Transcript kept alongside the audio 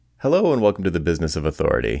Hello and welcome to the Business of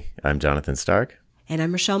Authority. I'm Jonathan Stark. And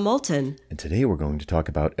I'm Rochelle Moulton. And today we're going to talk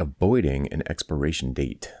about avoiding an expiration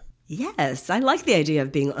date. Yes, I like the idea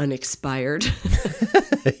of being unexpired.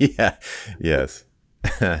 Yes.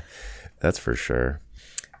 That's for sure.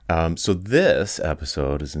 So this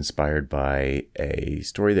episode is inspired by a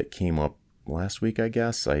story that came up last week, I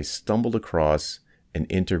guess. I stumbled across an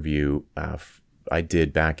interview I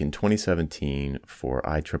did back in 2017 for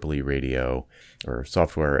IEEE Radio, or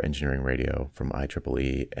Software Engineering Radio from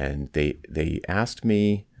IEEE, and they asked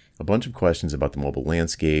me a bunch of questions about the mobile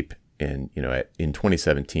landscape. And in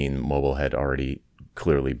 2017, mobile had already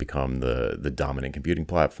clearly become the dominant computing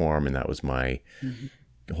platform, and that was my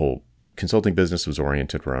whole consulting business was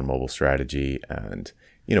oriented around mobile strategy. And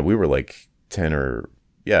we were like 10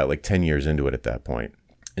 years into it at that point.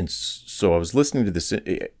 And so I was listening to this.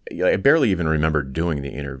 I barely even remember doing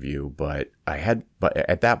the interview, but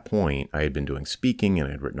at that point I had been doing speaking and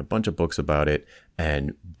I had written a bunch of books about it.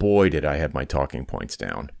 And boy, did I have my talking points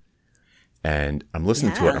down. And I'm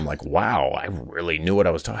listening to it. And I'm like, wow, I really knew what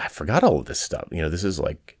I was talking. I forgot all of this stuff. This is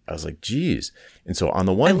like, I was like, geez. And so on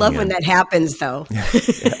the one hand, I love when that happens, though.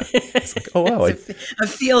 It's like, oh wow, it's a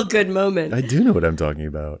feel good moment. I do know what I'm talking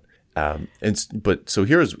about. So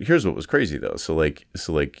here's what was crazy though. So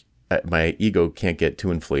my ego can't get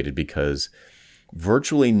too inflated because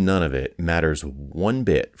virtually none of it matters one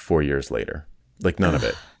bit 4 years later. Like none of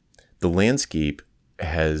it. The landscape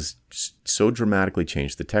has so dramatically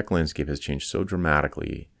changed. The tech landscape has changed so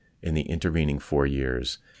dramatically in the intervening 4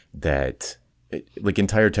 years that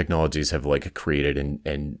entire technologies have created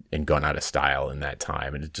and gone out of style in that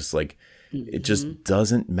time. And it's just it just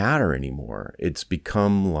doesn't matter anymore. It's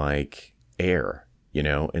become like air,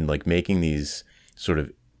 and making these sort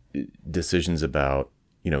of decisions about,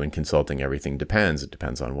 in consulting, everything depends. It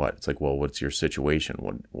depends on what. It's like, well, what's your situation?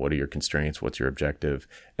 What are your constraints? What's your objective?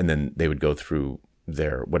 And then they would go through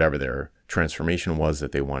whatever their transformation was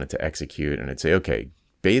that they wanted to execute. And I'd say, okay,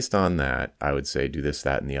 based on that, I would say do this,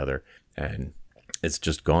 that, and the other. And it's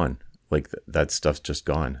just gone. That stuff's just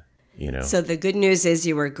gone. So the good news is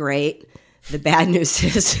you were great. The bad news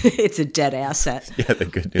is it's a dead asset. Yeah, the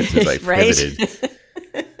good news is I pivoted.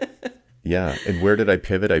 Yeah, and where did I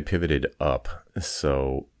pivot? I pivoted up.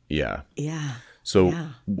 So, yeah. Yeah. So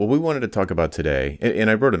what we wanted to talk about today, and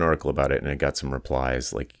I wrote an article about it and I got some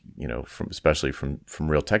replies, especially from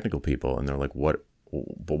real technical people, and they're like, what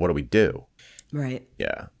do we do? Right.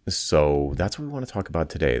 Yeah. So that's what we want to talk about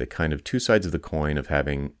today, the kind of two sides of the coin of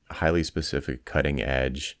having highly specific, cutting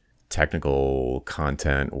edge technical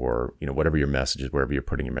content, or whatever your message is, wherever you're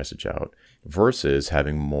putting your message out, versus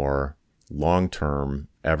having more long-term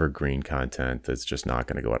evergreen content that's just not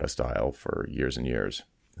going to go out of style for years and years,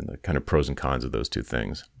 and the kind of pros and cons of those two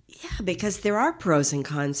things. Yeah, because there are pros and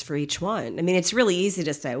cons for each one. I mean, it's really easy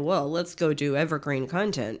to say, well, let's go do evergreen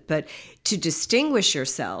content, but to distinguish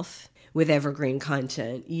yourself with evergreen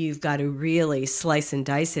content, you've got to really slice and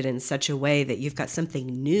dice it in such a way that you've got something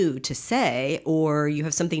new to say, or you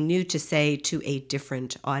have something new to say to a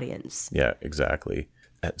different audience. Yeah, exactly.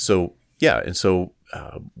 So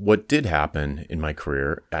what did happen in my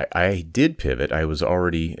career, I did pivot.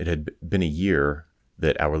 It had been a year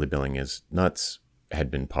that Hourly Billing is Nuts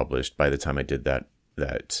had been published by the time I did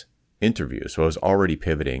that interview. So I was already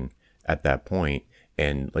pivoting at that point.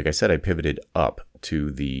 And like I said, I pivoted up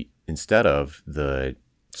to instead of the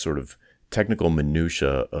sort of technical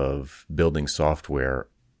minutia of building software,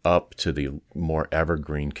 up to the more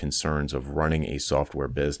evergreen concerns of running a software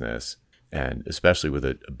business, and especially with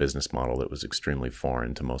a business model that was extremely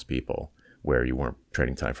foreign to most people, where you weren't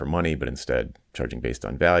trading time for money, but instead charging based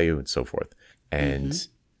on value and so forth. And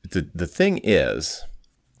the thing is,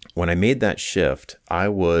 when I made that shift, I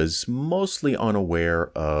was mostly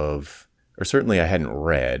unaware of, or certainly I hadn't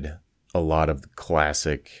read a lot of the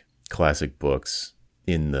classic books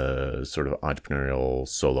in the sort of entrepreneurial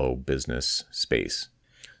solo business space.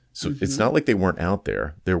 So it's not like they weren't out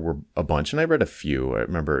there. There were a bunch, and I read a few. I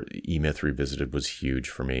remember E-Myth Revisited was huge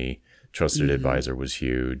for me. Trusted Advisor was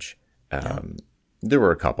huge. There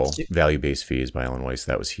were a couple. Value-Based Fees by Alan Weiss,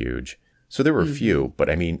 that was huge. So there were a few, but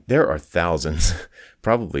I mean, there are thousands,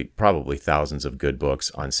 probably thousands of good books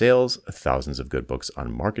on sales, thousands of good books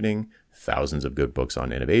on marketing, thousands of good books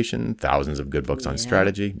on innovation, thousands of good books on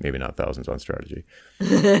strategy. Maybe not thousands on strategy.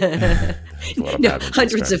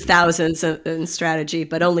 Hundreds of thousands in strategy,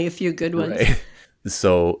 but only a few good ones. Right.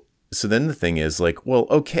 So then the thing is like, well,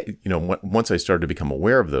 okay, once I started to become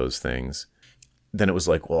aware of those things, then it was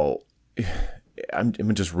like, well,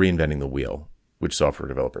 I'm just reinventing the wheel, which software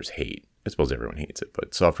developers hate. I suppose everyone hates it,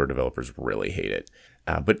 but software developers really hate it.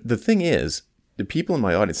 But the thing is, the people in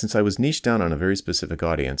my audience, since I was niched down on a very specific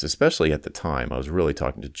audience, especially at the time, I was really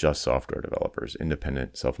talking to just software developers,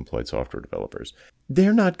 independent, self-employed software developers.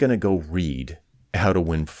 They're not going to go read How to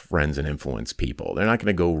Win Friends and Influence People. They're not going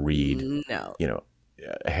to go read,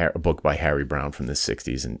 a book by Harry Brown from the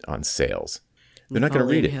 60s on sales. They're not going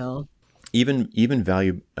to read it. Hill. Even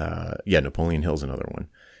value, Napoleon Hill's another one.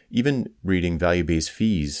 Even reading value-based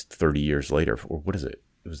fees 30 years later, or what is it?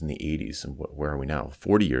 It was in the 80s, and where are we now?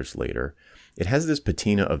 40 years later, it has this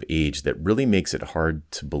patina of age that really makes it hard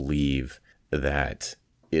to believe that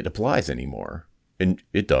it applies anymore. And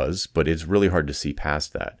it does, but it's really hard to see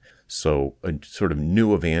past that. So a sort of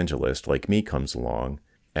new evangelist like me comes along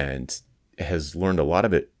and has learned a lot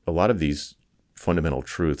of these fundamental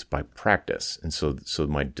truths by practice. And so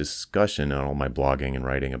my discussion and all my blogging and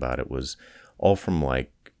writing about it was all from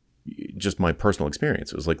like just my personal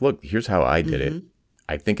experience. It was like, look, here's how I did it.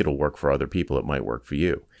 I think it'll work for other people. It might work for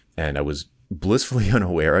you. And I was blissfully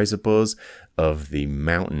unaware, I suppose, of the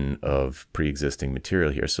mountain of pre-existing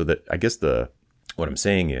material here. So that I guess what I'm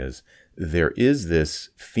saying is there is this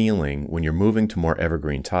feeling when you're moving to more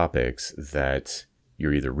evergreen topics that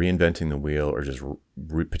you're either reinventing the wheel or just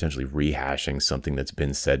potentially rehashing something that's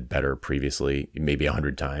been said better previously, maybe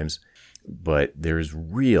 100 times. But there's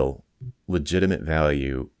real legitimate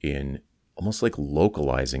value in almost like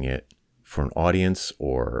localizing it for an audience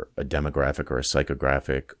or a demographic or a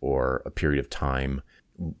psychographic or a period of time,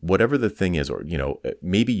 whatever the thing is. Or,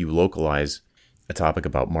 maybe you localize a topic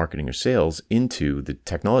about marketing or sales into the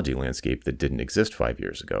technology landscape that didn't exist 5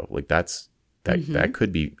 years ago. Like that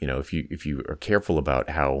could be, if you are careful about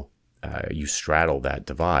how you straddle that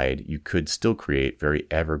divide, you could still create very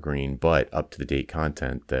evergreen but up to the date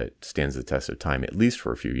content that stands the test of time, at least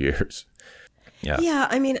for a few years. Yeah. Yeah.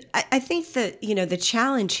 I mean, I think that, the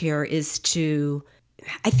challenge here is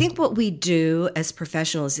I think what we do as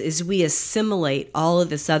professionals is we assimilate all of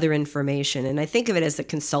this other information. And I think of it as a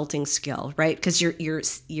consulting skill, right? Because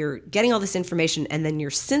you're getting all this information and then you're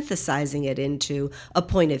synthesizing it into a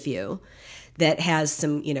point of view that has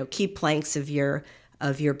some, key planks of your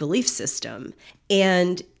belief system.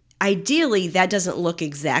 And ideally, that doesn't look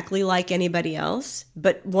exactly like anybody else.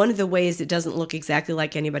 But one of the ways it doesn't look exactly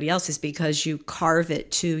like anybody else is because you carve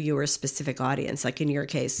it to your specific audience, like in your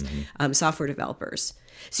case, software developers.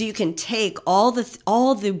 So you can take all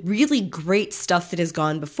the really great stuff that has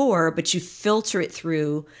gone before, but you filter it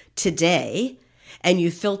through today, and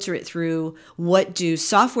you filter it through what do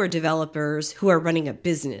software developers who are running a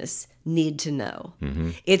business need to know.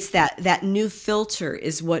 It's that new filter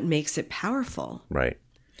is what makes it powerful. Right.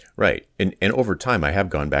 And over time, I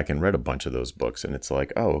have gone back and read a bunch of those books, and it's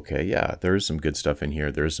like, oh, okay, yeah, there's some good stuff in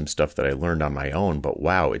here. There's some stuff that I learned on my own, but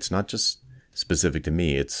wow, it's not just specific to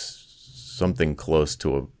me. It's something close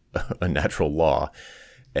to a natural law.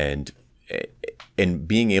 And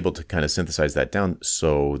being able to kind of synthesize that down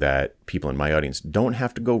so that people in my audience don't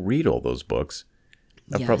have to go read all those books.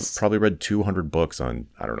 I've probably read 200 books on,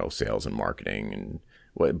 I don't know, sales and marketing and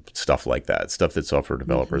stuff like that, stuff that software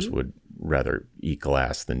developers would rather eat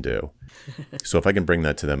glass than do. So if I can bring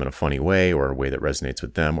that to them in a funny way or a way that resonates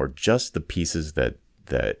with them, or just the pieces that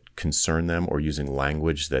concern them, or using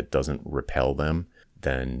language that doesn't repel them,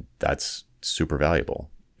 then that's super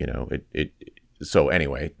valuable. So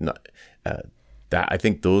anyway, that I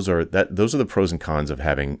think those are the pros and cons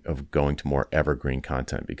of going to more evergreen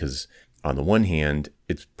content, because on the one hand,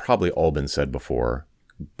 it's probably all been said before,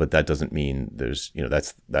 but that doesn't mean there's,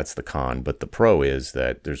 that's the con. But the pro is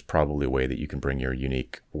that there's probably a way that you can bring your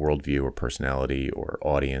unique worldview or personality or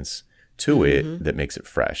audience to it that makes it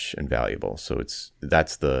fresh and valuable. So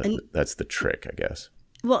that's the trick, I guess.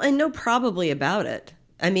 Well, and no probably about it.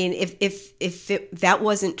 I mean, if that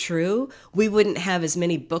wasn't true, we wouldn't have as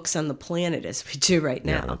many books on the planet as we do right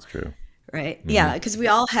now. Yeah, that's true. Right? Mm-hmm. Yeah, because we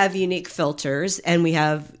all have unique filters and we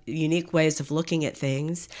have unique ways of looking at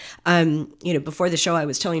things. Before the show, I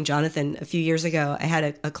was telling Jonathan a few years ago, I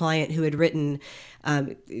had a client who had written,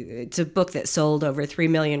 it's a book that sold over 3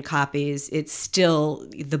 million copies. It's still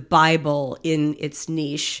the Bible in its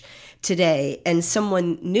niche today. And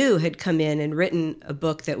someone new had come in and written a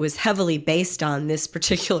book that was heavily based on this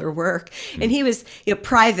particular work. And he was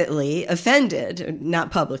privately offended,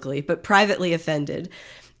 not publicly, but privately offended.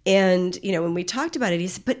 And, when we talked about it, he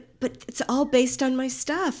said, but it's all based on my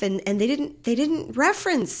stuff, and they didn't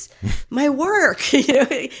reference my work.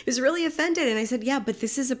 He was really offended, and I said, yeah, but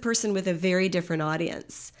this is a person with a very different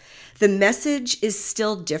audience. The message is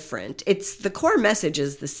still different. The core message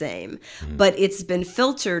is the same, but it's been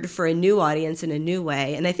filtered for a new audience in a new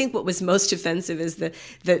way. And I think what was most offensive is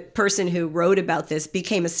the person who wrote about this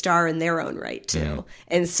became a star in their own right too,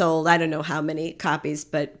 and sold, I don't know how many copies,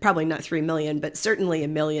 but probably not 3 million, but certainly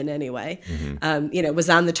 1 million anyway. Was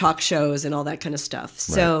on the talk shows and all that kind of stuff.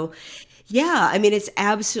 So yeah, I mean, it's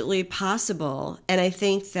absolutely possible. And I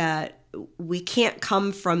think that we can't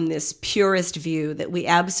come from this purist view that we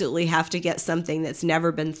absolutely have to get something that's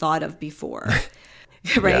never been thought of before,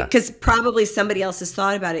 right? Because probably somebody else has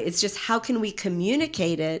thought about it. It's just, how can we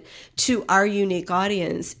communicate it to our unique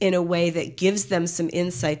audience in a way that gives them some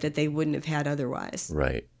insight that they wouldn't have had otherwise?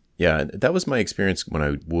 Right. Yeah, that was my experience when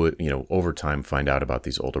I would, over time find out about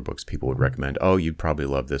these older books. People would recommend, oh, you'd probably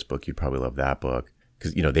love this book. You'd probably love that book.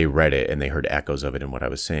 Because, they read it and they heard echoes of it in what I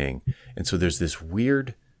was saying. And so there's this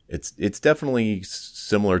weird... It's definitely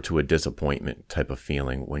similar to a disappointment type of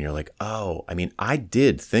feeling when you're like, oh, I mean, I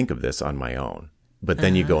did think of this on my own, but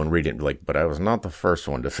then you go and read it and but I was not the first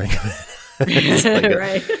one to think of it.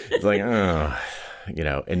 It's like, oh,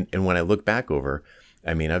 and when I look back over,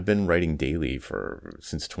 I mean, I've been writing daily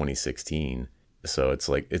since 2016. So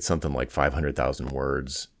it's something like 500,000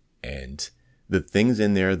 words. And the things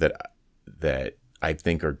in there that I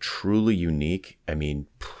think are truly unique, I mean,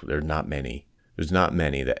 there's not many. There's not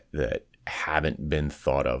many that haven't been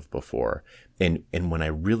thought of before. And when I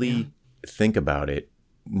really think about it,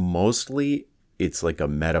 mostly it's like a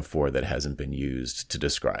metaphor that hasn't been used to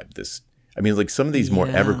describe this. I mean, like some of these more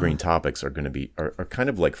evergreen topics are going to be are kind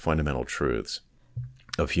of like fundamental truths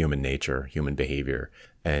of human nature, human behavior.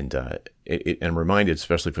 And I'm reminded,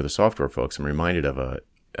 especially for the software folks, I'm reminded of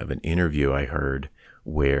an interview I heard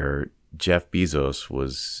where Jeff Bezos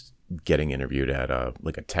was getting interviewed at a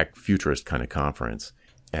tech futurist kind of conference,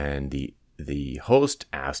 and the host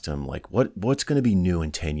asked him what's going to be new in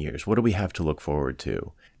 10 years? What do we have to look forward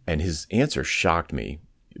to? And his answer shocked me,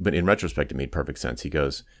 but in retrospect it made perfect sense. He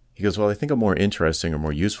goes, well, I think a more interesting or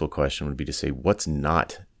more useful question would be to say what's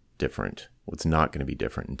not different, what's not going to be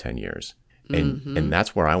different in 10 years. And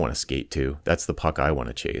that's where I want to skate to. That's the puck I want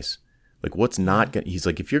to chase. Like what's not going, he's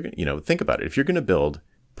like, if you're think about it, if you're going to build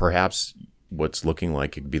perhaps what's looking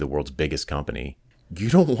like it could be the world's biggest company, you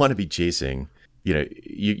don't want to be chasing,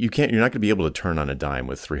 you can't, you're not going to be able to turn on a dime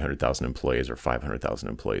with 300,000 employees or 500,000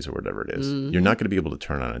 employees or whatever it is. You're not going to be able to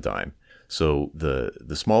turn on a dime. So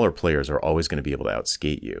the smaller players are always going to be able to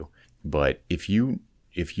outskate you. But if you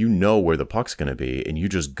know where the puck's going to be and you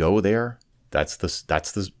just go there, that's the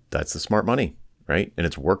smart money, right? And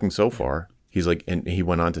it's working so far. He's like, and he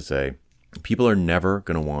went on to say, people are never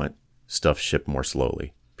going to want stuff shipped more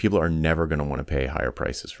slowly. People are never going to want to pay higher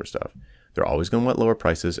prices for stuff. They're always going to want lower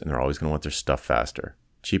prices, and they're always going to want their stuff faster,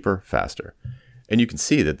 cheaper, faster. And you can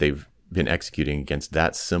see that they've been executing against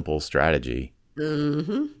that simple strategy.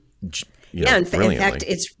 In fact,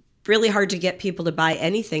 it's really hard to get people to buy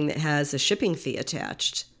anything that has a shipping fee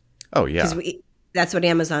attached. Oh, yeah. Because that's what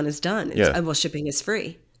Amazon has done. Well, shipping is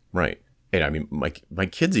free. Right. And I mean, my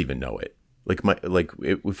kids even know it.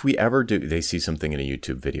 If we ever do, they see something in a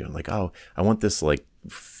YouTube video and oh, I want this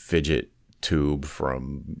fidget tube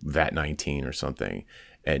from VAT-19 or something.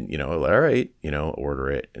 And, all right, order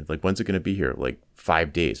it. And when's it going to be here?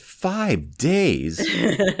 5 days. 5 days?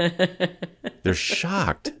 They're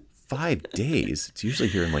shocked. 5 days. It's usually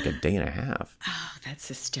here in a day and a half. Oh, that's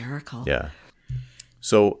hysterical. Yeah.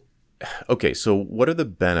 So, okay. So what are the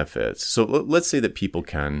benefits? So let's say that people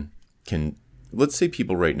let's say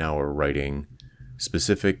people right now are writing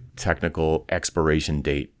specific technical expiration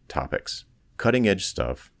date topics, cutting edge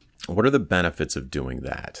stuff. What are the benefits of doing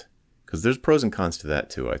that? Because there's pros and cons to that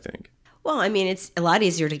too, I think. Well, I mean, it's a lot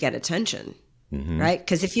easier to get attention, right?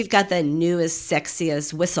 Because if you've got the newest,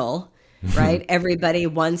 sexiest whistle, right, everybody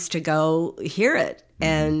wants to go hear it.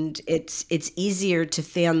 And it's easier to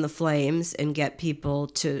fan the flames and get people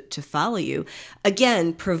to follow you.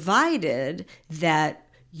 Again, provided that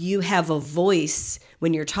you have a voice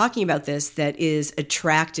when you're talking about this that is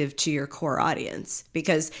attractive to your core audience,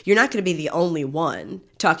 because you're not going to be the only one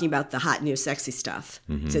talking about the hot, new, sexy stuff.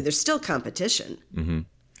 So there's still competition.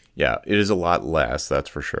 Yeah, it is a lot less, that's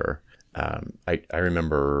for sure. I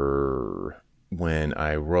remember when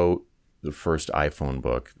I wrote the first iPhone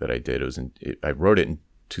book that I did, I wrote it in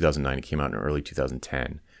 2009. It came out in early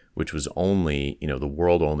 2010, which was only, the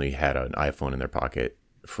world only had an iPhone in their pocket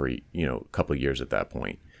for a couple of years at that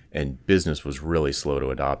point, and business was really slow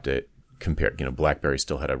to adopt it. BlackBerry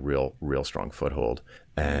still had a real strong foothold,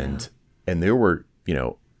 and there were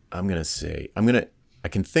I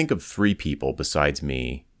can think of 3 people besides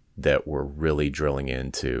me that were really drilling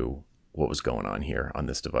into what was going on here on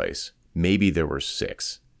this device. Maybe there were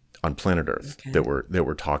 6 on planet Earth that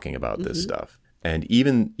were talking about this stuff. And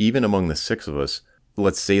even among the 6 of us,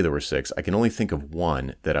 let's say there were 6, I can only think of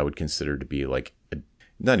one that I would consider to be like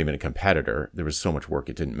not even a competitor. There was so much work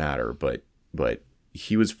it didn't matter, but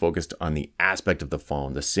he was focused on the aspect of the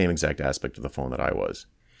phone, the same exact aspect of the phone that I was.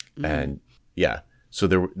 And yeah, so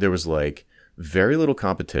there was like very little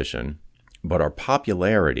competition, but our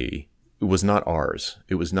popularity was not ours.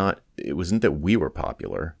 It wasn't that we were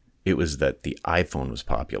popular. It was that the iPhone was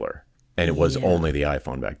popular, and it was only the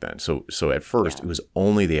iPhone back then. So at first it was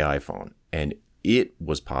only the iPhone, and it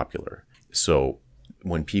was popular. So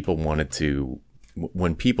when people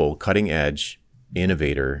cutting edge,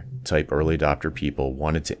 innovator type early adopter people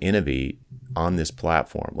wanted to innovate on this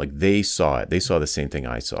platform, like they saw it. They saw the same thing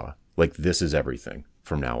I saw. Like, this is everything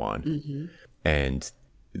from now on. And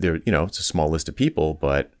there, it's a small list of people,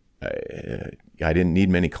 but I didn't need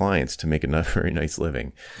many clients to make a very nice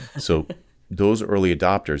living. So those early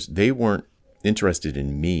adopters, they weren't interested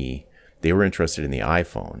in me. They were interested in the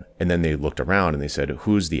iPhone. And then they looked around and they said,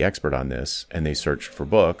 who's the expert on this? And they searched for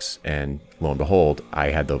books. And lo and behold, I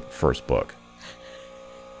had the first book.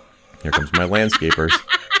 Here comes my landscapers.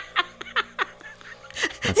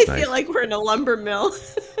 That's I feel like we're in a lumber mill.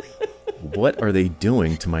 What are they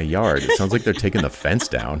doing to my yard? It sounds like they're taking the fence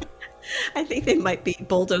down. I think they might be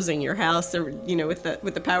bulldozing your house, or with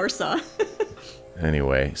the power saw.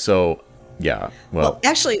 Anyway, so yeah. Well,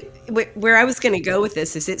 actually, where I was going to go with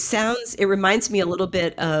this is it reminds me a little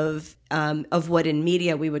bit of what in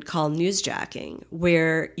media we would call newsjacking,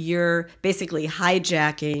 where you're basically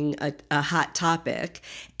hijacking a hot topic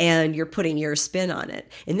and you're putting your spin on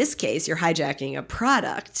it. In this case, you're hijacking a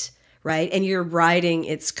product, right? And you're riding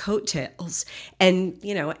its coattails. And,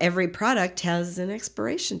 every product has an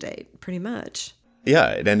expiration date, pretty much. Yeah,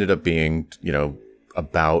 it ended up being,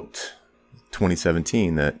 about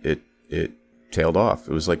 2017 that it tailed off.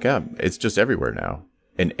 It was like, yeah, it's just everywhere now.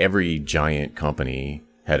 And every giant company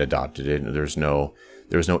had adopted it. And there was no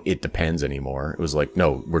it depends anymore. It was like,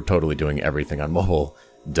 no, we're totally doing everything on mobile.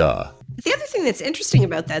 Duh. The other thing that's interesting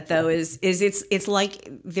about that, though, is it's like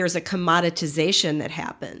there's a commoditization that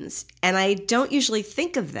happens. And I don't usually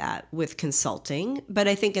think of that with consulting, but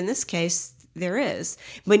I think in this case there is.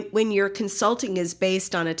 When your consulting is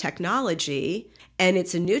based on a technology and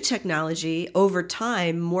it's a new technology, over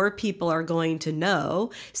time, more people are going to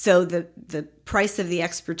know. So the price of the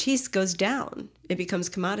expertise goes down. It becomes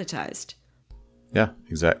commoditized. Yeah,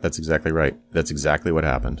 that's exactly right. That's exactly what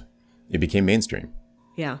happened. It became mainstream.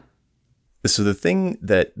 Yeah. So the thing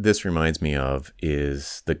that this reminds me of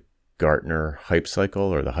is the Gartner hype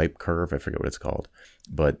cycle, or the hype curve. I forget what it's called.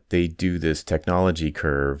 But they do this technology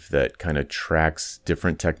curve that kind of tracks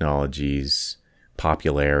different technologies'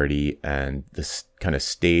 popularity and this kind of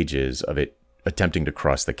stages of it attempting to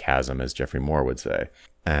cross the chasm, as Jeffrey Moore would say.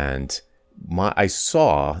 And I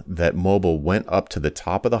saw that mobile went up to the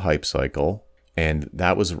top of the hype cycle, and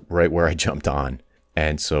that was right where I jumped on.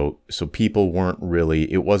 And so people weren't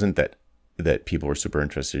really, it wasn't that people were super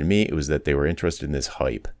interested in me. It was that they were interested in this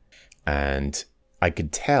hype. And I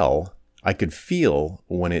could feel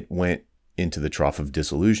when it went into the trough of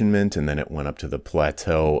disillusionment, and then it went up to the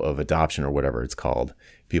plateau of adoption, or whatever it's called.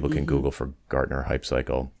 People can Google for Gartner hype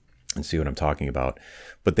cycle and see what I'm talking about.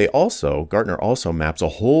 But Gartner also maps a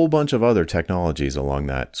whole bunch of other technologies along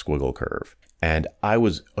that squiggle curve. And I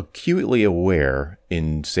was acutely aware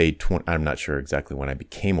in, say, I'm not sure exactly when I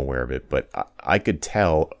became aware of it, but I could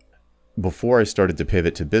tell before I started to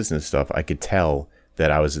pivot to business stuff, I could tell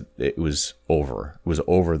that it was over. It was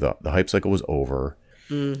over. The hype cycle was over.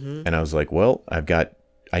 Mm-hmm. And I was like, well,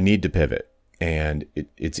 I need to pivot. And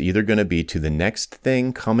it's either going to be to the next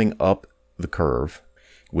thing coming up the curve,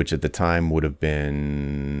 which at the time would have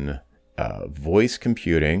been voice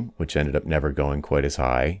computing, which ended up never going quite as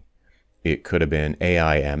high. It could have been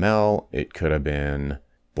AI ML. It could have been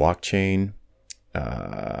blockchain.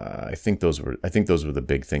 I think those were the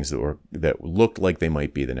big things that looked like they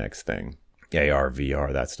might be the next thing. AR,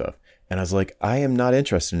 VR, that stuff. And I was like, I am not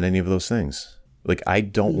interested in any of those things. Like, I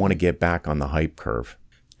don't want to get back on the hype curve.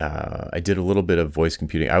 I did a little bit of voice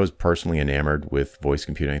computing. I was personally enamored with voice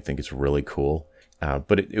computing. I think it's really cool.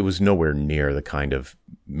 But it was nowhere near the kind of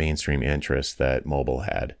mainstream interest that mobile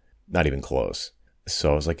had. Not even close.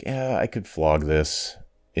 So I was like, yeah, I could flog this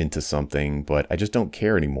into something, but I just don't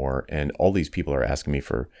care anymore. And all these people are asking me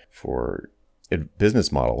for a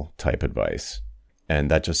business model type advice. And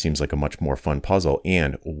that just seems like a much more fun puzzle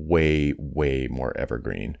and way, way more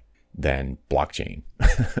evergreen. than blockchain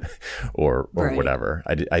or Right. whatever.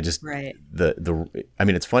 I just Right. I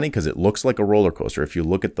mean, it's funny because it looks like a roller coaster. If you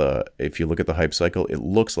look at the hype cycle, it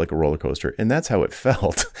looks like a roller coaster, and that's how it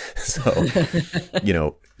felt. So,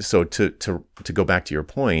 so to go back to your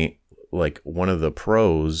point, like one of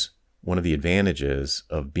the advantages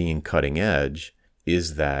of being cutting edge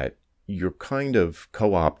is that you're kind of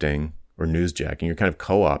co-opting or newsjacking. You're kind of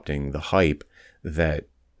co-opting the hype that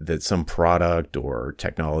some product or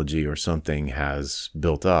technology or something has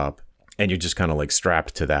built up, and you're just kind of like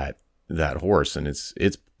strapped to that horse, and it's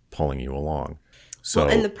pulling you along. So,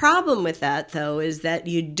 and the problem with that, though, is that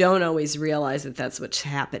you don't always realize that that's what's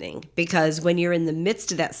happening, because when you're in the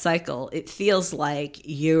midst of that cycle, it feels like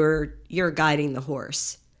you're guiding the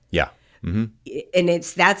horse. yeah. Mm-hmm. And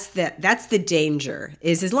that's the danger,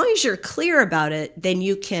 is as long as you're clear about it, then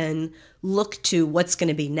you can look to what's going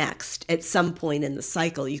to be next. At some point in the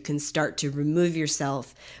cycle, you can start to remove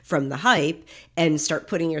yourself from the hype and start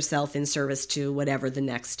putting yourself in service to whatever the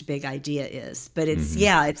next big idea is. But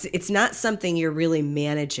it's not something you're really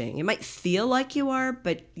managing. It might feel like you are,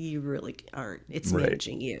 but you really aren't. It's Right.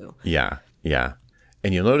 managing you. Yeah. Yeah.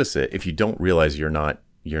 And you'll notice it if you don't realize you're not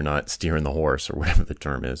steering the horse, or whatever the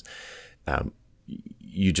term is.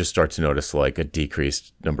 You just start to notice like a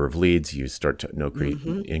decreased number of leads. You start to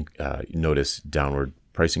notice downward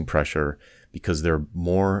pricing pressure, because there are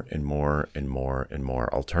more and more and more and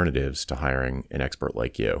more alternatives to hiring an expert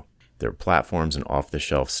like you. There are platforms and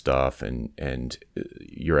off-the-shelf stuff, and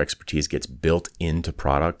your expertise gets built into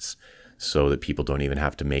products so that people don't even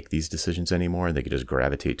have to make these decisions anymore, and they can just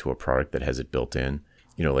gravitate to a product that has it built in.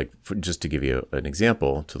 Just to give you an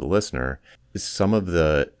example to the listener, some of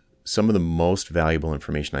the most valuable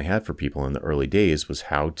information I had for people in the early days was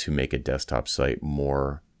how to make a desktop site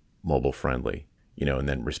more mobile friendly, and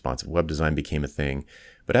then responsive web design became a thing.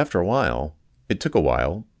 But after a while, it took a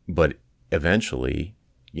while, but eventually,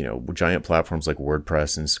 giant platforms like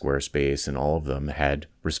WordPress and Squarespace and all of them had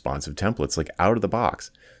responsive templates like out of the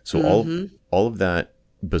box. So all of that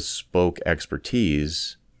bespoke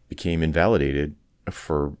expertise became invalidated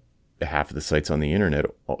for half of the sites on the internet.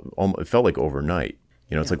 It felt like overnight.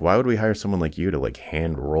 It's like, why would we hire someone like you to like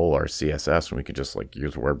hand roll our CSS when we could just like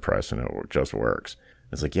use WordPress and it just works?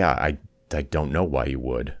 It's like, yeah, I don't know why you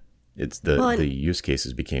would. It's the use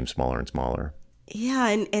cases became smaller and smaller. Yeah,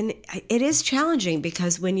 and it is challenging,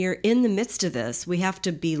 because when you're in the midst of this, we have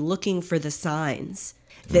to be looking for the signs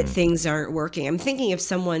that things aren't working. I'm thinking of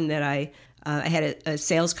someone that I had a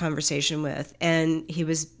sales conversation with, and he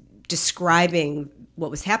was describing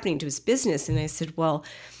what was happening to his business, and I said, well,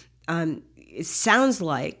 it sounds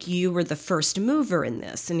like you were the first mover in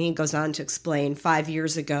this. And he goes on to explain 5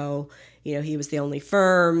 years ago, he was the only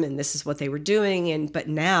firm and this is what they were doing. But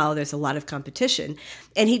now there's a lot of competition.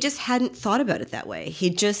 And he just hadn't thought about it that way.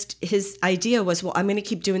 His idea was, well, I'm going to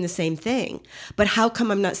keep doing the same thing. But how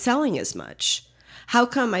come I'm not selling as much? How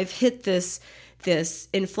come I've hit this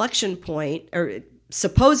inflection point, or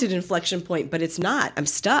supposed inflection point, but it's not? I'm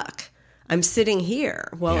stuck. I'm sitting here.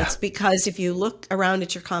 Well, It's because if you look around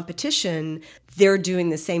at your competition, they're doing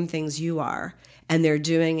the same things you are, and they're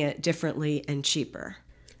doing it differently and cheaper.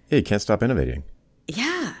 Yeah, you can't stop innovating.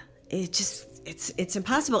 Yeah, it's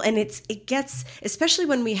impossible. And it gets, especially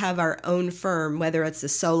when we have our own firm, whether it's a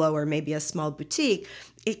solo or maybe a small boutique,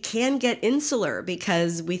 it can get insular,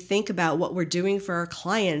 because we think about what we're doing for our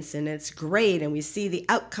clients and it's great, and we see the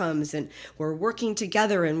outcomes, and we're working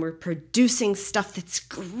together and we're producing stuff that's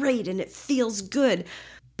great and it feels good.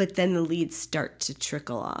 But then the leads start to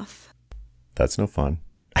trickle off. That's no fun.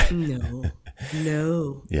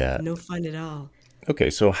 No, Yeah. No fun at all.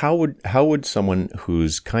 Okay, so how would someone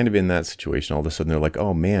who's kind of in that situation, all of a sudden they're like,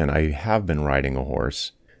 oh man, I have been riding a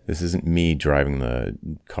horse. This isn't me driving the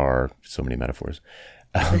car. So many metaphors.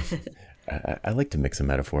 I like to mix a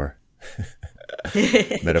metaphor.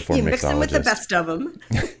 Metaphor You mix them with the best of them.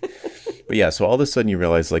 But yeah, so all of a sudden you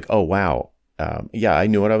realize like, oh wow, I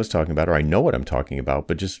knew what I was talking about, or I know what I'm talking about,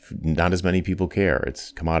 but just not as many people care.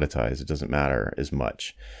 It's commoditized. It doesn't matter as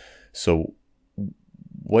much. So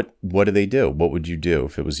what do they do? What would you do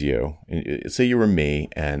if it was you? Say you were me,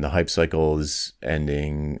 and the hype cycle is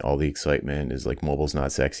ending. All the excitement is like mobile's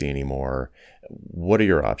not sexy anymore. What are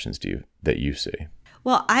your options that you see?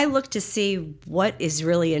 Well, I look to see what is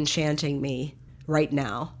really enchanting me right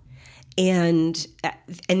now. And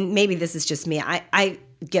maybe this is just me. I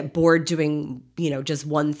get bored doing, just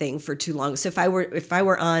one thing for too long. So if I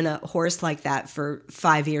were on a horse like that for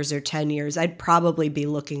 5 years or 10 years, I'd probably be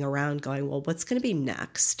looking around going, well, what's going to be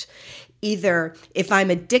next? Either if I'm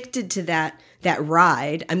addicted to that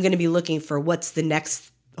ride, I'm going to be looking for what's the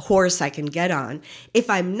next horse I can get on. If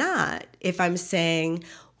I'm not, if I'm saying,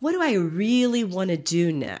 what do I really want to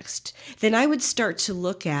do next? Then I would start to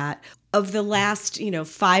look at, of the last,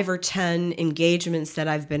 5 or 10 engagements that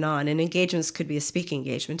I've been on, and engagements could be a speaking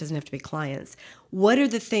engagement, doesn't have to be clients. What are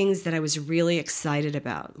the things that I was really excited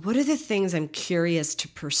about? What are the things I'm curious to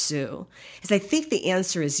pursue? Because I think the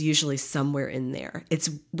answer is usually somewhere in there. It's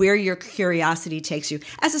where your curiosity takes you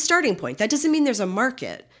as a starting point. That doesn't mean there's a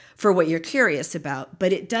market for what you're curious about,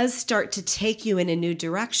 but it does start to take you in a new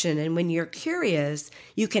direction. And when you're curious,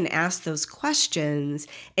 you can ask those questions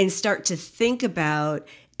and start to think about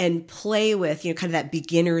and play with, kind of that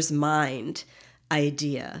beginner's mind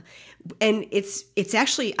idea. And it's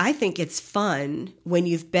actually, I think it's fun when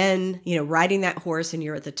you've been, riding that horse and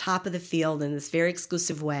you're at the top of the field in this very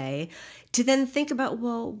exclusive way, to then think about,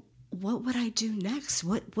 well, what would I do next?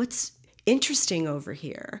 What's interesting over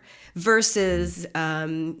here versus,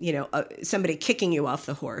 somebody kicking you off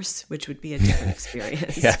the horse, which would be a different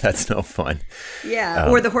experience. Yeah, that's no fun. Yeah,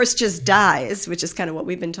 or the horse just dies, which is kind of what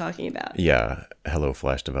we've been talking about. Yeah. Hello,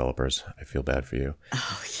 Flash developers. I feel bad for you.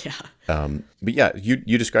 Oh, yeah. But yeah,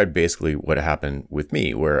 you described basically what happened with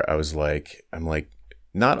me, where I'm like,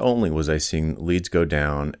 not only was I seeing leads go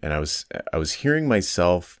down, and I was hearing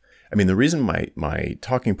myself. I mean, the reason my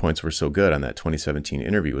talking points were so good on that 2017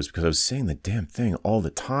 interview was because I was saying the damn thing all the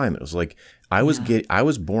time. It was like I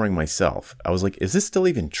was boring myself. I was like, is this still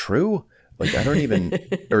even true? Like, I don't even,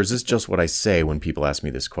 or is this just what I say when people ask me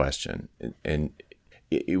this question? And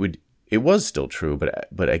it was still true,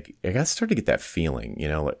 but I started to get that feeling,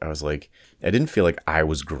 I was like, I didn't feel like I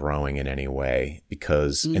was growing in any way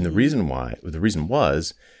because, and the reason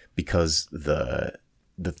was because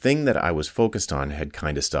the thing that I was focused on had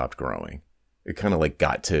kind of stopped growing. It kind of like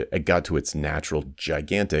got to its natural,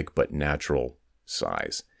 gigantic, but natural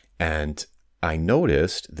size. And I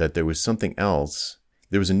noticed that there was something else.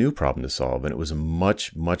 There was a new problem to solve, and it was a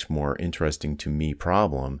much, much more interesting to me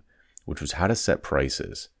problem, which was how to set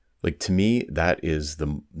prices. Like, to me, that is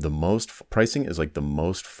the most, pricing is like the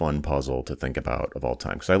most fun puzzle to think about of all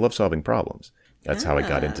time, because I love solving problems. That's how I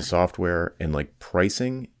got into software, and like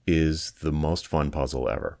pricing is the most fun puzzle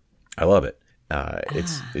ever. I love it.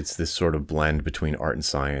 It's this sort of blend between art and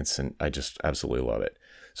science, and I just absolutely love it.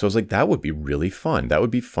 So I was like, that would be really fun. That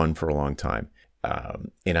would be fun for a long time.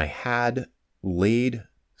 And I had laid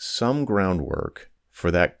some groundwork for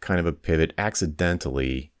that kind of a pivot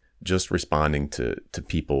accidentally, just responding to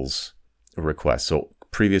people's requests. So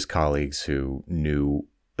previous colleagues who knew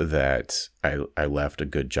that I left a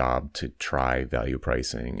good job to try value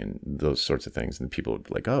pricing and those sorts of things. And people would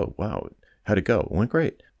be like, oh, wow, how'd it go? It went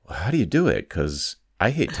great. Well, how do you do it? Because I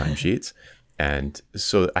hate timesheets. And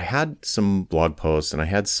so I had some blog posts and I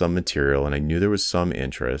had some material and I knew there was some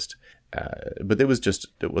interest, but it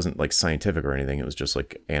wasn't like scientific or anything. It was just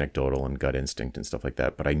like anecdotal and gut instinct and stuff like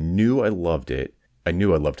that. But I knew I loved it. I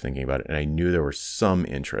knew I loved thinking about it, and I knew there was some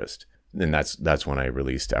interest. And that's when I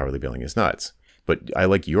released Hourly Billing is Nuts. But I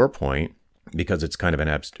like your point because it's kind of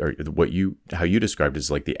how you described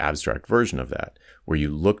is like the abstract version of that, where you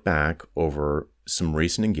look back over some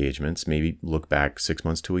recent engagements, maybe look back 6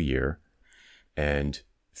 months to a year, and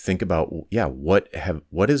think about, what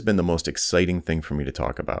has been the most exciting thing for me to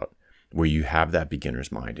talk about, where you have that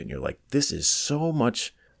beginner's mind and you're like, this is so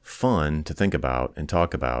much fun to think about and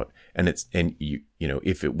talk about. And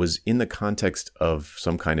if it was in the context of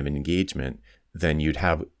some kind of an engagement, then you'd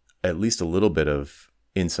have at least a little bit of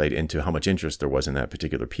insight into how much interest there was in that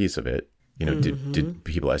particular piece of it. Did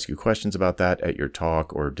people ask you questions about that at your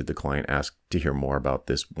talk, or did the client ask to hear more about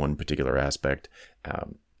this one particular aspect?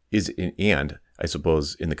 And I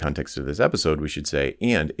suppose in the context of this episode, we should say,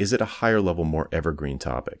 and is it a higher level, more evergreen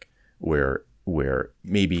topic where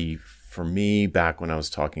maybe for me, back when I was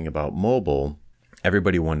talking about mobile,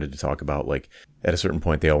 everybody wanted to talk about, like, at a certain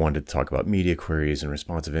point, they all wanted to talk about media queries and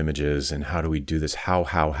responsive images and how do we do this? How?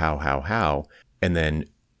 And then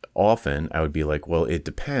often I would be like, well, it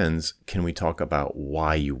depends. Can we talk about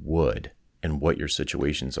why you would and what your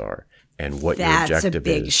situations are and what your objective is? That's a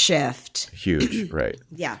big shift. Huge, right?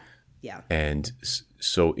 Yeah. And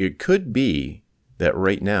so it could be that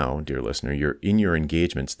right now, dear listener, you're in your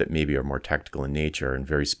engagements that maybe are more tactical in nature and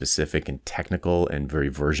very specific and technical and very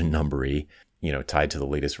version numbery, tied to the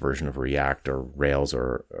latest version of React or Rails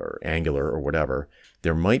or Angular or whatever.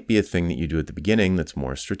 There might be a thing that you do at the beginning that's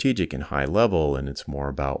more strategic and high level, and it's more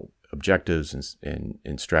about objectives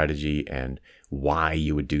and strategy and why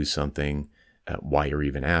you would do something, why you're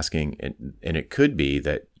even asking. And it could be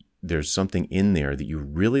that there's something in there that you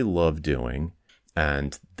really love doing,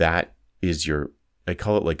 and that is I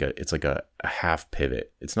call it it's like a half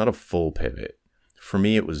pivot. It's not a full pivot. For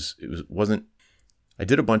me, it wasn't. I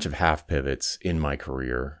did a bunch of half pivots in my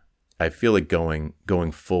career, I feel like going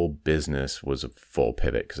full business was a full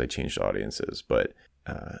pivot because I changed audiences. But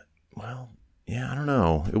well, yeah, I don't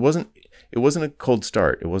know. It wasn't a cold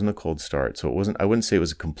start. So I wouldn't say it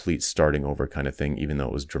was a complete starting over kind of thing, even though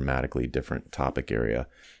it was dramatically different topic area.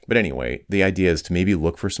 But anyway, the idea is to maybe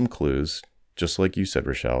look for some clues, just like you said,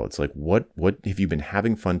 Rochelle. It's like, what have you been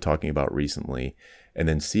having fun talking about recently? And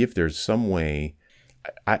then see if there's some way.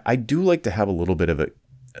 I do like to have a little bit of a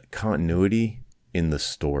continuity in the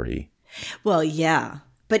story. Well, yeah.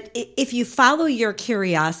 But if you follow your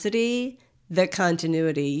curiosity, the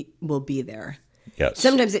continuity will be there. Yes.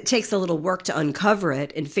 Sometimes it takes a little work to uncover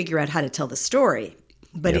it and figure out how to tell the story.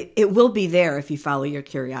 But it will be there if you follow your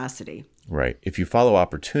curiosity. Right. If you follow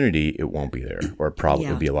opportunity, it won't be there, or it probably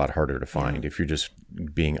will be a lot harder to find. If you're just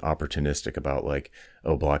being opportunistic about like,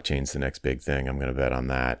 oh, blockchain's the next big thing, I'm going to bet on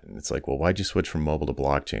that. And it's like, well, why'd you switch from mobile to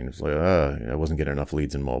blockchain? It's like, I wasn't getting enough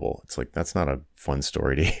leads in mobile. It's like, that's not a fun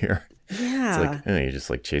story to hear. Yeah. It's like, you're just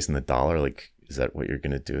like chasing the dollar. Like, is that what you're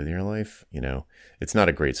going to do with your life? You know, it's not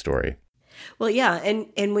a great story. Well, yeah.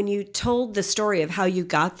 And when you told the story of how you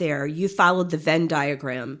got there, you followed the Venn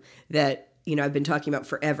diagram that, you know, I've been talking about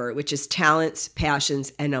forever, which is talents,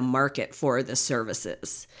 passions, and a market for the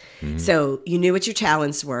services. Mm-hmm. So you knew what your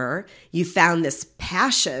talents were. You found this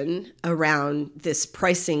passion around this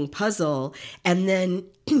pricing puzzle. And then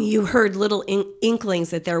you heard little inklings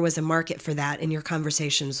that there was a market for that in your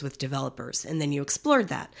conversations with developers. And then you explored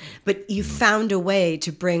that. But you found a way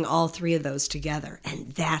to bring all three of those together.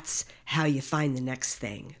 And that's how you find the next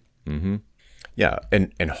thing. Mm-hmm. Yeah.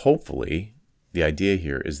 And hopefully the idea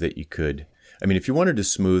here is that you could, I mean, if you wanted to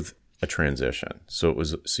smooth a transition, so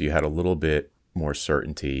you had a little bit more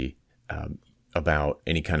certainty about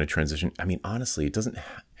any kind of transition. I mean, honestly, it doesn't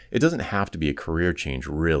have to be a career change,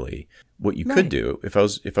 really. What you could do, if I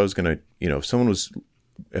was going to, you know,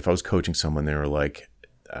 if I was coaching someone, they were like,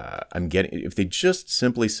 if they just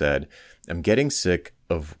simply said, I'm getting sick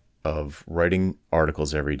of writing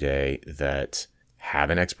articles every day that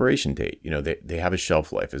have an expiration date. You know, they have a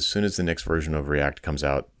shelf life. As soon as the next version of React comes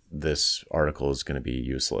out, this article is going to be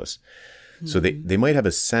useless. Mm-hmm. So they might have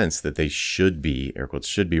a sense that they should be, air quotes,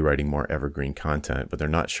 should be writing more evergreen content, but they're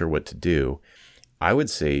not sure what to do. I would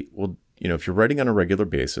say, well, you know, if you're writing on a regular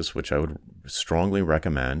basis, which I would strongly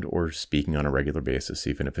recommend, or speaking on a regular basis,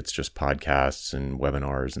 even if it's just podcasts and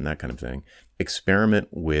webinars and that kind of thing, experiment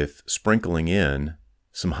with sprinkling in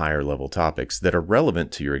some higher level topics that are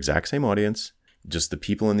relevant to your exact same audience, just the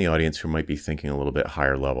people in the audience who might be thinking a little bit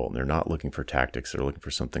higher level. And they're not looking for tactics. They're looking for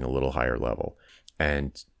something a little higher level,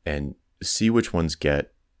 and see which ones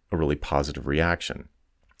get a really positive reaction.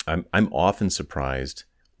 I'm often surprised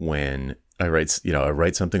when I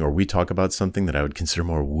write something, or we talk about something that I would consider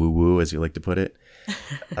more woo-woo, as you like to put it.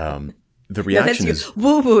 The reaction is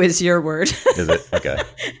woo-woo is your word. Is it? Okay.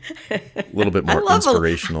 A little bit more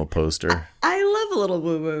inspirational poster. I love a little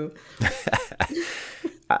woo-woo.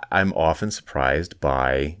 I'm often surprised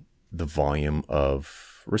by the volume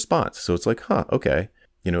of response. So it's like, okay.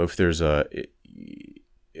 You know, if there's if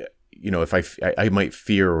I might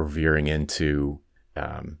fear veering into,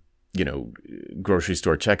 grocery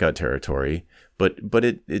store checkout territory, but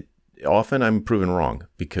it often I'm proven wrong,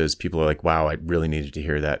 because people are like, wow, I really needed to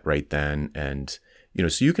hear that right then. And, you know,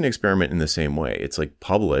 so you can experiment in the same way. It's like,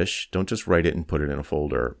 publish, don't just write it and put it in a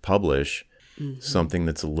folder. Publish something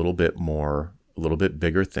that's a little bit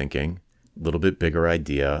bigger thinking, a little bit bigger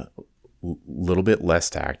idea, a little bit less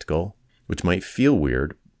tactical, which might feel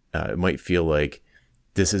weird. It might feel like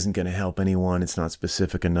this isn't going to help anyone. It's not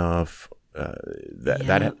specific enough.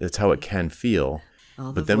 That's how it can feel.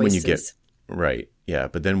 But then when you get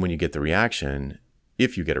the reaction,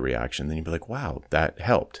 if you get a reaction, then you'd be like, wow, that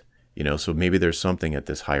helped. You know, so maybe there's something at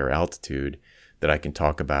this higher altitude that I can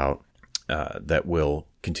talk about that will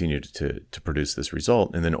continue to produce this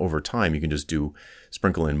result. And then over time, you can just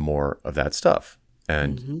sprinkle in more of that stuff.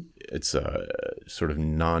 And it's a sort of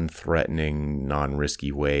non-threatening,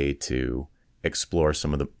 non-risky way to explore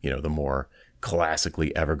some of the, you know, the more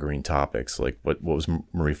classically evergreen topics. Like what was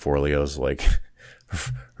Marie Forleo's, like,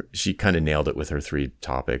 she kind of nailed it with her 3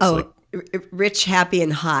 topics. Oh, like, rich, happy,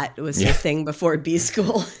 and hot was her thing before B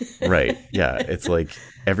school. Right. Yeah. It's like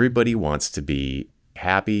everybody wants to be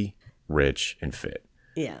happy, rich, and fit.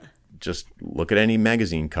 Yeah. Just look at any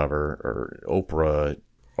magazine cover or Oprah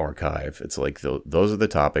archive. It's like those are the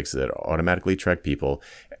topics that automatically attract people.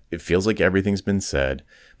 It feels like everything's been said.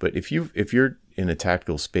 But if you're in a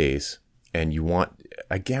tactical space and you want,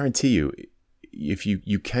 I guarantee you, if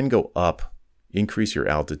you can go up, increase your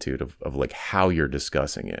altitude of like how you're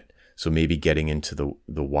discussing it. So maybe getting into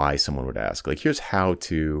the why someone would ask, like, here's how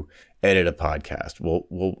to edit a podcast.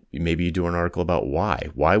 Well, maybe you do an article about why.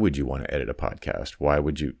 Why would you want to edit a podcast? Why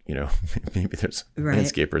would you, maybe there's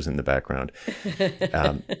landscapers in the background.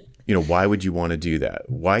 Why would you want to do that?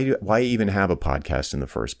 Why even have a podcast in the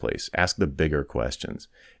first place? Ask the bigger questions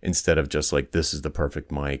instead of just like, this is the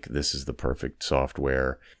perfect mic. This is the perfect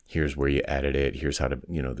software. Here's where you edit it. Here's how to,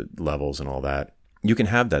 the levels and all that. You can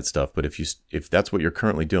have that stuff, but if that's what you're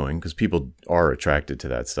currently doing, because people are attracted to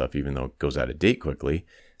that stuff, even though it goes out of date quickly,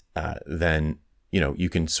 then, you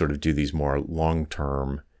can sort of do these more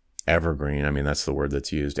long-term evergreen. I mean, that's the word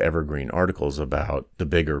that's used, evergreen articles about the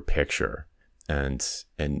bigger picture. And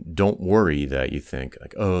don't worry that you think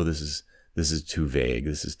like, oh, this is too vague.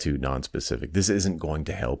 This is too nonspecific. This isn't going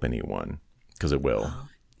to help anyone, because it will. Oh,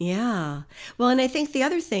 yeah. Well, and I think the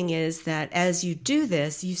other thing is that as you do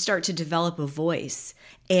this, you start to develop a voice.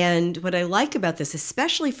 And what I like about this,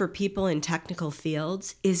 especially for people in technical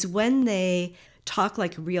fields, is when they talk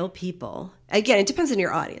like real people. Again, it depends on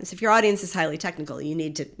your audience. If your audience is highly technical, you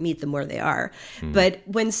need to meet them where they are. But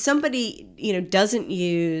when somebody, doesn't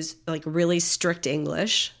use like really strict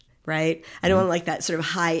English, right? I don't want like that sort of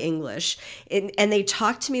high English. And they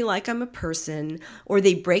talk to me like I'm a person, or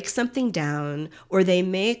they break something down, or they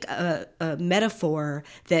make a metaphor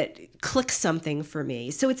that clicks something for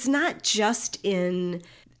me. So it's not just in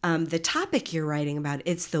the topic you're writing about,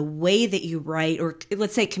 it's the way that you write, or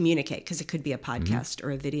let's say communicate, because it could be a podcast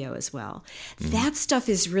or a video as well. That stuff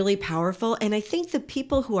is really powerful. And I think the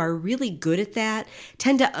people who are really good at that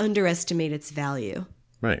tend to underestimate its value.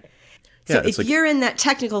 Right. So if you're in that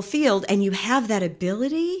technical field and you have that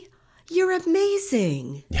ability, you're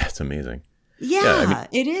amazing. Yeah, it's amazing. Yeah,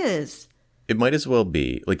 it is. It might as well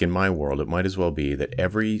be, like in my world, it might as well be that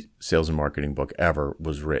every sales and marketing book ever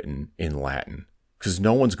was written in Latin. Because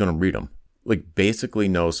no one's going to read them. Like basically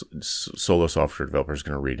no solo software developer is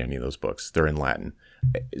going to read any of those books. They're in Latin.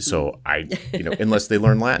 So unless they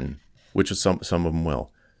learn Latin, which is some of them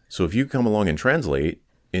will. So if you come along and translate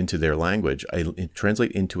into their language,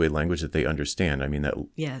 translate into a language that they understand. I mean that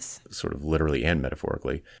sort of literally and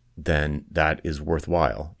metaphorically, then that is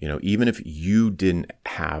worthwhile. Even if you didn't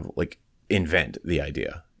invent the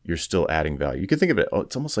idea, you're still adding value. You can think of it,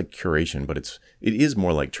 it's almost like curation, but it is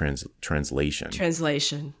more like translation.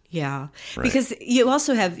 Translation, yeah. Right. Because you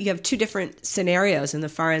also have two different scenarios in the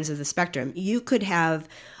far ends of the spectrum. You could have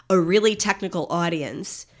a really technical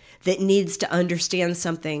audience that needs to understand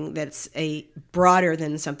something that's broader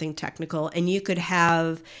than something technical, and you could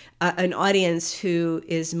have an audience who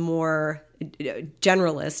is more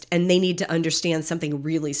generalist, and they need to understand something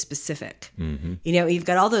really specific. You've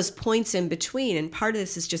got all those points in between, and part of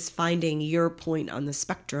this is just finding your point on the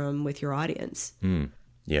spectrum with your audience.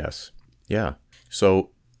 Yes. Yeah.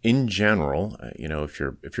 So in general, if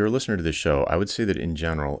you're a listener to this show, I would say that in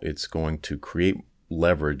general, it's going to create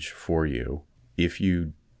leverage for you if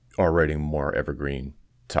you are writing more evergreen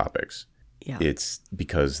topics. Yeah. It's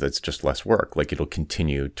because that's just less work. Like it'll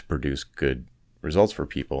continue to produce good results for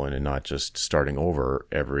people, and not just starting over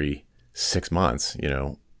every 6 months,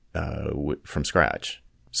 from scratch.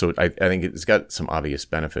 So I think it's got some obvious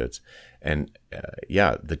benefits. And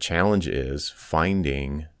the challenge is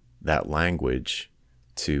finding that language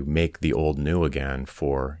to make the old new again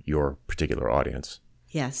for your particular audience.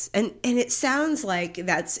 Yes. And it sounds like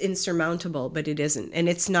that's insurmountable, but it isn't. And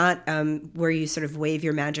it's not where you sort of wave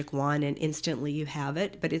your magic wand and instantly you have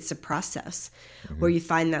it, but it's a process where you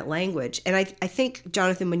find that language. And I think,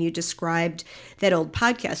 Jonathan, when you described that old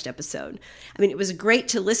podcast episode, I mean, it was great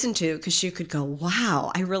to listen to because you could go,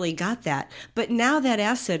 wow, I really got that. But now that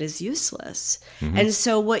asset is useless. And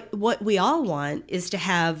so what we all want is to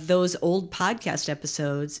have those old podcast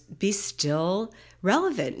episodes be still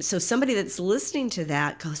relevant. So somebody that's listening to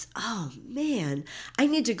that goes, oh man, I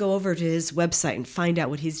need to go over to his website and find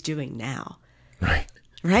out what he's doing now. Right?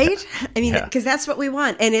 I mean, because that's what we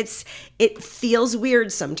want. And it feels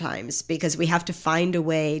weird sometimes because we have to find a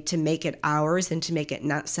way to make it ours and to make it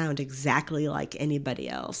not sound exactly like anybody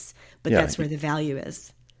else. But that's where the value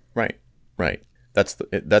is. Right.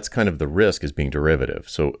 That's kind of the risk, is being derivative.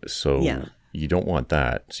 So you don't want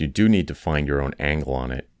that. So you do need to find your own angle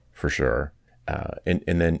on it for sure.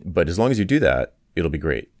 But as long as you do that, it'll be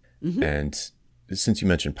great. And since you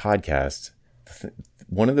mentioned podcasts,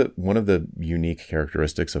 one of the unique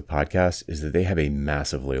characteristics of podcasts is that they have a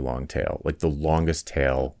massively long tail, like the longest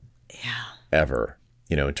tail ever.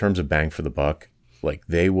 In terms of bang for the buck, like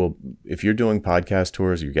they will, if you're doing podcast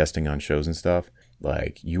tours, you're guesting on shows and stuff,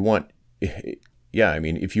 like you want, I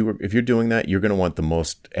mean, if you're doing that, you're going to want the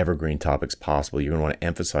most evergreen topics possible. You're going to want to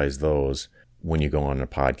emphasize those when you go on a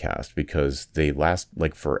podcast because they last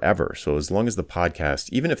like forever. So as long as the podcast,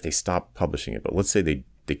 even if they stop publishing it, but let's say they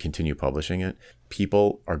continue publishing it,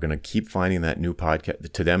 people are going to keep finding that new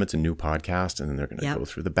podcast. To them, it's a new podcast, and then they're going to go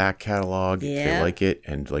through the back catalog if they like it,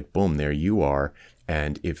 and like boom, there you are.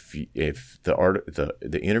 And if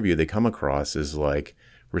the interview they come across is like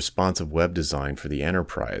responsive web design for the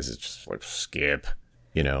enterprise, it's just like skip.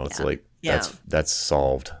 It's like that's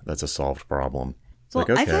solved. That's a solved problem. It's like,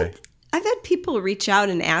 okay. I've had people reach out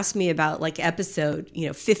and ask me about like episode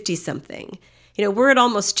 50 something. We're at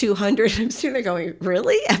almost 200. I'm sitting there going,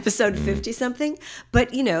 really? Episode 50 something? But,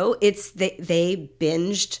 it's they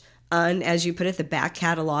binged on, as you put it, the back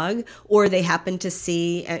catalog, or they happen to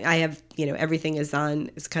see, I have, everything is on,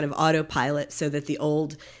 it's kind of autopilot so that the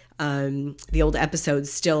old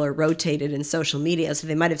episodes still are rotated in social media. So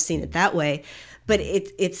they might have seen it that way. But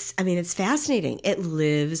it's fascinating. It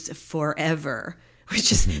lives forever. Which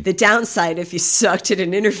is the downside if you sucked at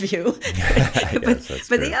an interview. But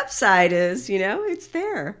the upside is, it's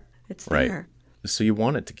there. It's there. So you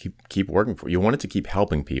want it to keep working for you. You want it to keep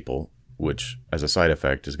helping people, which as a side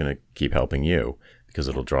effect is going to keep helping you because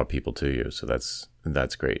it'll draw people to you. So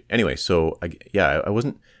that's great. Anyway, so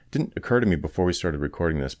didn't occur to me before we started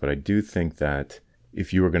recording this, but I do think that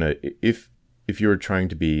if you were trying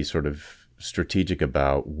to be sort of strategic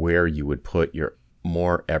about where you would put your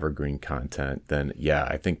more evergreen content, then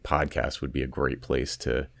I think podcasts would be a great place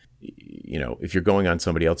to, if you're going on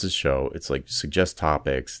somebody else's show, it's like suggest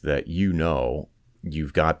topics that you've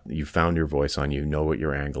found your voice on, know what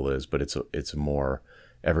your angle is, but it's a more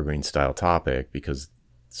evergreen style topic because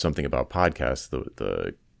something about podcasts,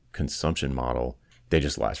 the consumption model, they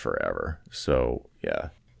just last forever. So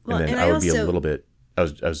well, and then I would be a little bit, I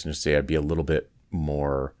was going to say I'd be a little bit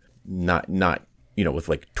more not with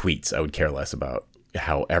like tweets. I would care less about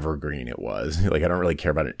how evergreen it was. Like I don't really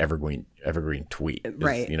care about an evergreen tweet,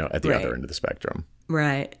 right? At the other end of the spectrum,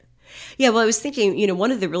 right? Yeah. Well, I was thinking,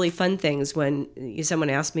 one of the really fun things when someone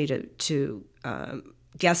asked me to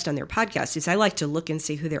guest on their podcast is I like to look and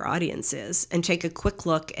see who their audience is and take a quick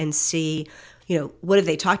look and see, what have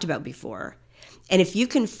they talked about before. And if you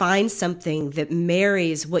can find something that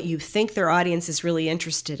marries what you think their audience is really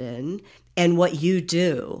interested in and what you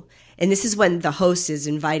do, and this is when the host is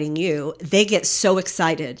inviting you, they get so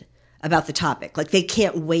excited about the topic. Like they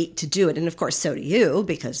can't wait to do it. And of course, so do you,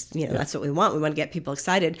 because, that's what we want. We want to get people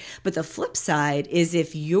excited. But the flip side is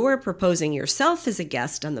if you're proposing yourself as a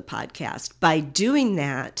guest on the podcast, by doing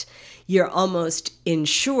that, you're almost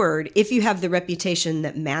insured, if you have the reputation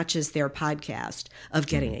that matches their podcast, of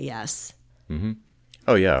getting a yes. Mm-hmm.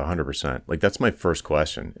 Oh, yeah, 100%. Like that's my first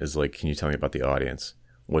question is like, can you tell me about the audience?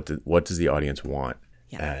 What does the audience want?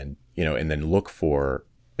 Yeah. And, and then look for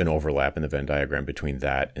an overlap in the Venn diagram between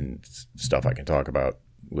that and stuff I can talk about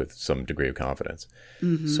with some degree of confidence.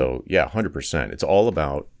 Mm-hmm. So 100%. It's all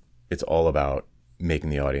about making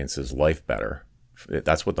the audience's life better.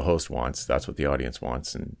 That's what the host wants. That's what the audience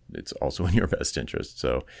wants. And it's also in your best interest.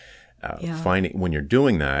 So finding when you're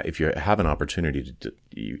doing that, if you have an opportunity to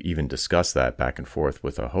even discuss that back and forth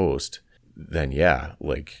with a host, then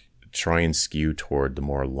try and skew toward the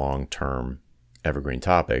more long-term evergreen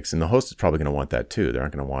topics. And the host is probably going to want that too. They're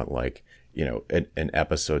not going to want an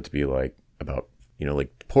episode to be like about,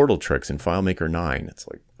 like portal tricks in FileMaker 9. It's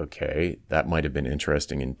like, okay, that might have been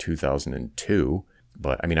interesting in 2002,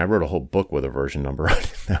 but I mean, I wrote a whole book with a version number on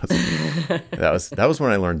it. That was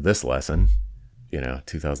when I learned this lesson,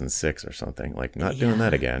 2006 or something, like not doing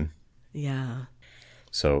that again. Yeah.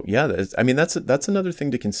 So that's another thing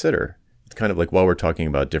to consider. It's kind of like while we're talking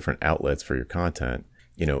about different outlets for your content,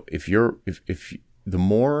 if the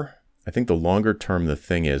more, I think the longer term the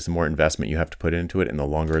thing is, the more investment you have to put into it and the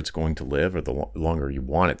longer it's going to live or the longer you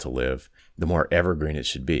want it to live, the more evergreen it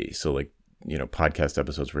should be. So podcast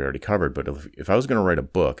episodes we already covered, but if I was going to write a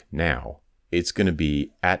book now, it's going to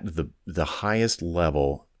be at the highest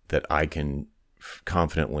level that I can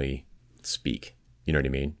confidently speak. You know what I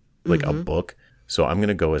mean? Like a book. So I'm going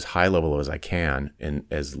to go as high level as I can. And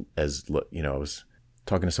as I was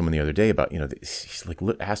talking to someone the other day about, he's like,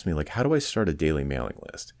 asked me like, how do I start a daily mailing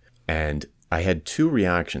list? And I had two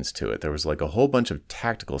reactions to it. There was like a whole bunch of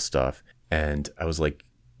tactical stuff. And I was like,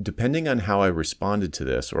 depending on how I responded to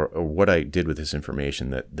this or what I did with this information,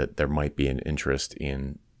 that there might be an interest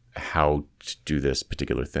in how to do this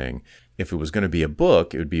particular thing. If it was going to be a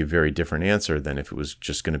book, it would be a very different answer than if it was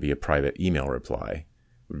just going to be a private email reply.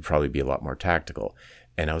 It would probably be a lot more tactical.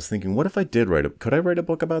 And I was thinking, what if I did could I write a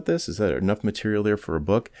book about this? Is there enough material there for a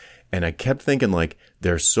book? And I kept thinking like,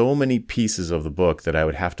 there's so many pieces of the book that I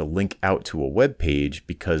would have to link out to a web page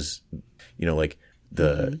because,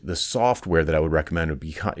 the software that I would recommend would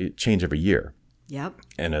be change every year. Yep.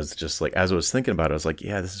 And as I was thinking about it, I was like,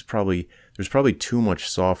 yeah, there's probably too much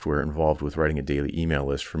software involved with writing a daily email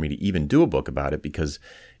list for me to even do a book about it, because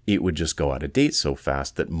it would just go out of date so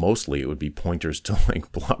fast that mostly it would be pointers to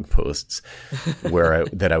like blog posts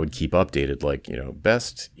that I would keep updated, like,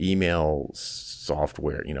 best email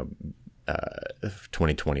software,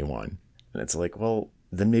 2021. And it's like, well,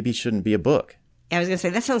 then maybe it shouldn't be a book. I was going to say,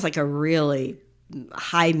 that sounds like a really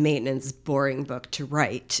high maintenance, boring book to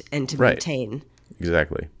write and to maintain.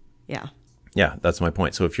 Exactly. Yeah. Yeah, that's my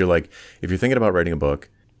point. So if you're thinking about writing a book,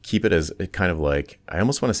 keep it as kind of like, I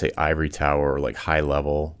almost want to say ivory tower, or like high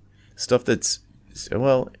level stuff that's,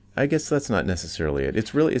 well, I guess that's not necessarily it.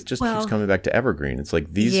 It just keeps coming back to evergreen. It's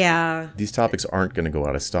like these topics aren't going to go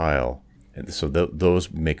out of style. And so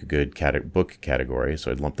those make a good book category.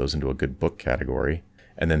 So I'd lump those into a good book category.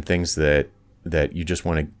 And then things that you just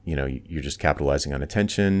want to, you're just capitalizing on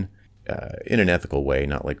attention in an ethical way,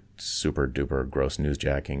 not like super duper gross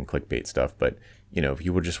newsjacking clickbait stuff. But, if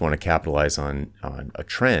you would just want to capitalize on a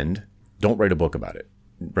trend, don't write a book about it.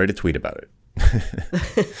 Write a tweet about it.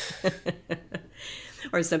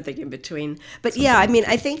 Or something in between. But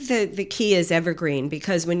I think the key is evergreen,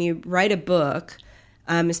 because when you write a book,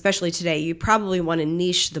 especially today, you probably want to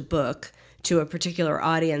niche the book to a particular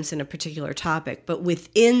audience and a particular topic. But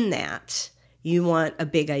within that, you want a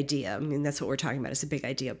big idea. I mean, that's what we're talking about, is a big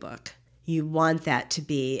idea book. You want that to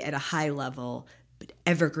be at a high level, but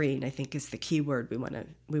evergreen, I think, is the key word we want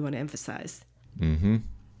to emphasize. Mm-hmm.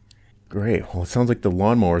 Great. Well, it sounds like the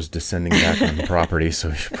lawnmower is descending back on the property, so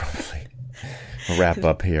we should probably wrap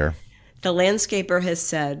up here. The landscaper has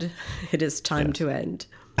said it is time to end.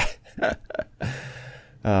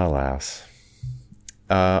 Alas.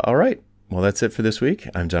 All right. Well, that's it for this week.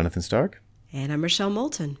 I'm Jonathan Stark. And I'm Rochelle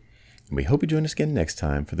Moulton. We hope you join us again next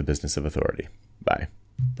time for The Business of Authority. Bye.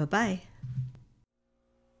 Bye-bye.